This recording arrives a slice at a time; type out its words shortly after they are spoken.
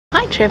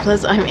Hi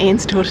travellers, I'm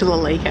Anne's daughter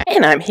Lalika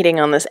and I'm heading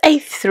on this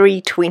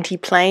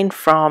A320 plane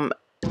from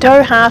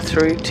Doha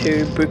through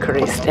to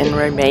Bucharest in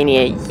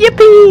Romania.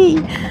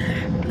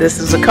 Yippee! This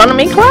is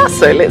economy class,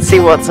 so let's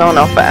see what's on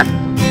offer.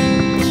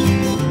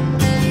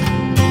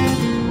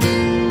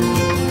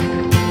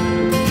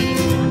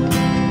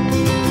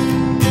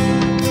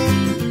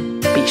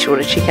 Be sure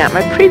to check out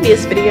my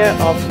previous video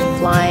of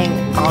flying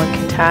on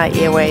Qatar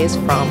Airways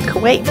from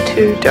Kuwait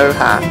to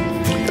Doha.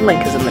 The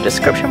link is in the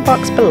description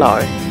box below.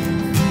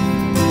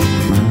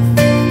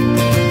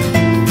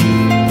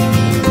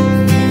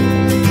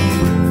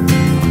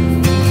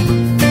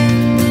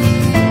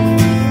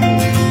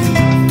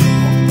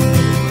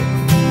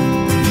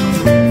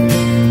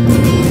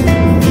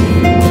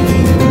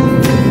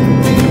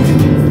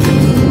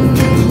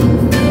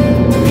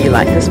 If you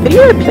like this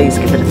video, please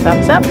give it a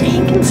thumbs up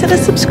and consider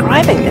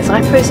subscribing as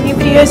I post new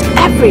videos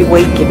every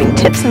week giving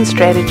tips and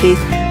strategies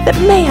that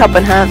may help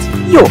enhance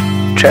your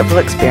travel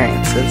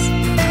experiences.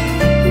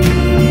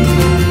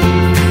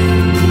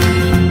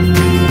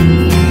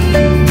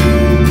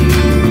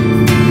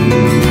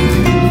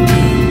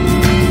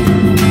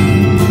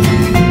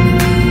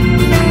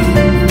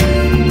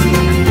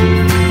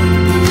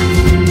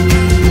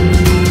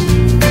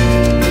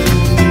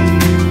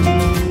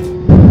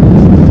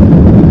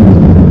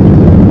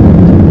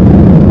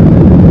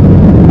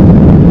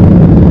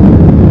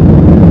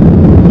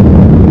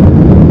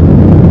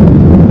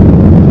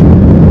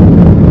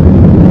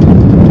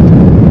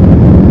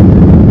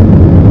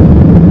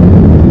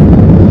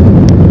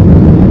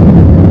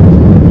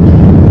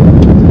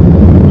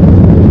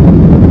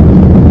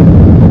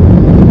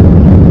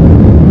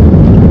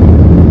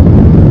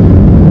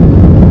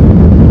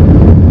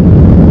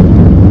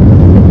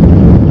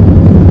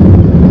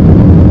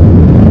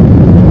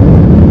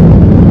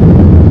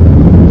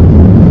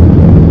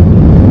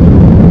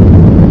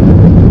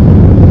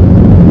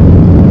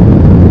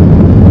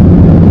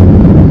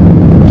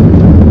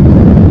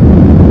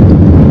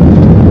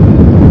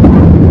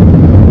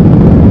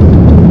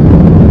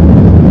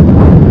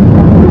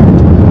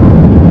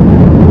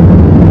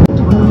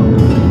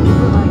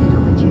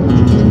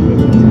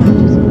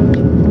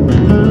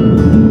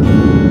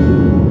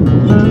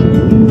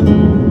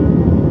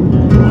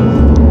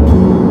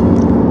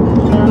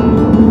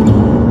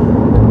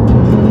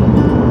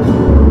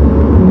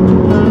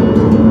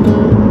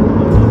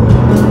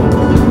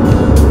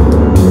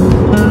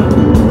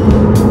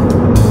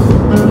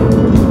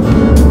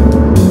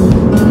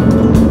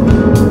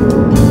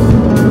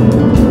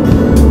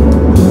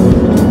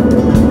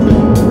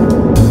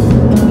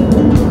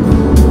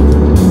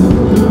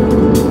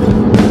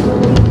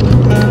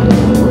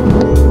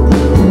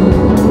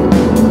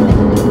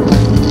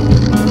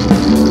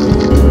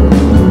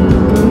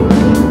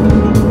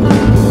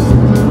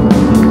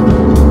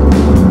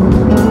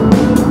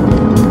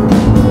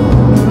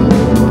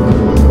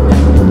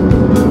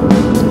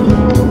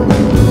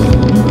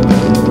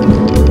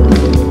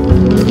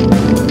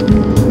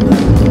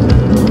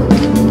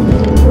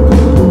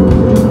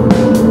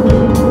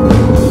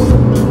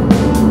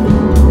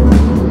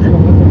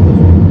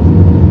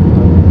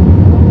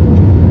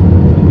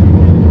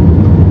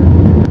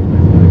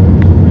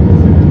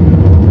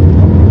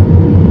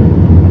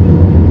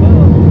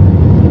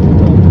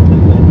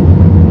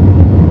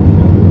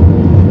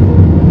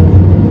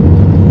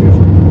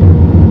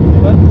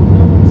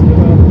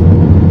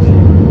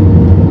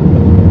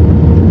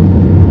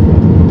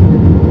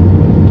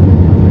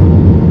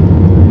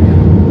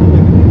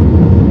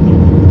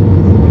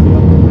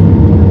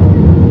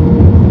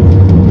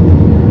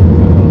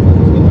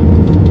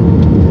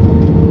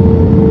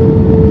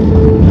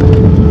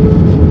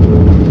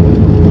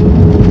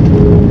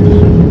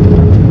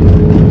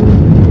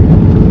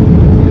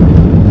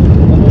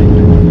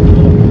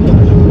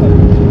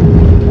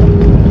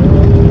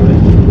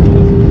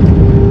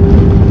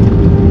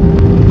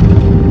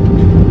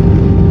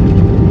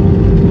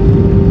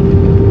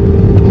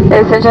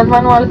 Ladies and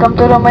gentlemen, welcome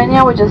to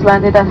Romania. We just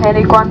landed at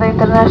Henry Coanda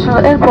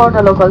International Airport.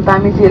 The local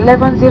time is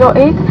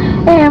 11:08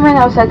 AM and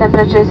outside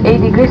temperature is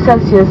 8 degrees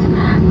Celsius.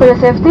 For your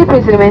safety,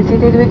 please remain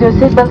seated with your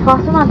seatbelt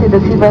fastened until the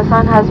seatbelt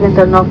sign has been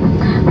turned off.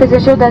 Please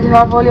ensure that you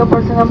have all your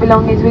personal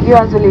belongings with you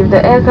as you leave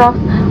the aircraft.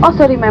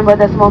 Also remember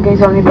that smoking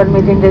is only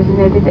permitted in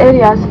designated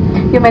areas.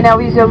 You may now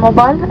use your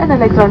mobile and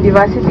electronic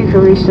devices if you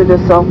wish to do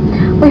so.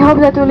 We hope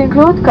that will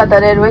include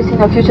Qatar Airways in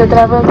your future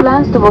travel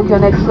plans. To book your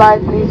next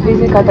flight, please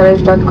visit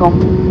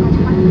qatarairways.com.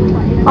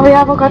 On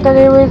behalf of Qatar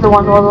Airways, the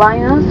One World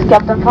Liners,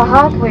 Captain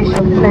Fahad, wish you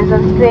a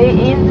pleasant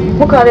stay in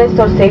Bucharest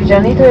or safe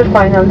journey to your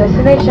final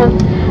destination.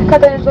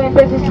 Qatar is going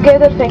places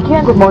together. Thank you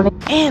and good morning.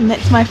 And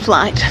that's my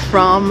flight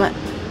from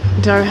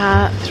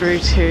Doha through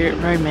to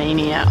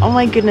Romania. Oh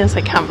my goodness,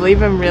 I can't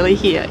believe I'm really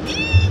here.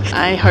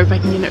 I hope I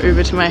can get an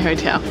Uber to my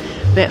hotel.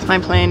 That's my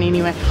plan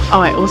anyway.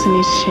 Oh, I also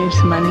need to change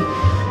some money.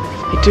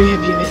 I do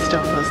have US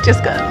dollars.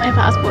 Just got my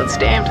passport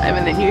stamped. I'm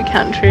in the new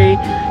country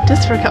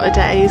just for a couple of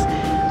days.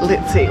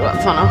 Let's see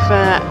what's on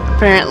offer.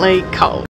 Apparently cold.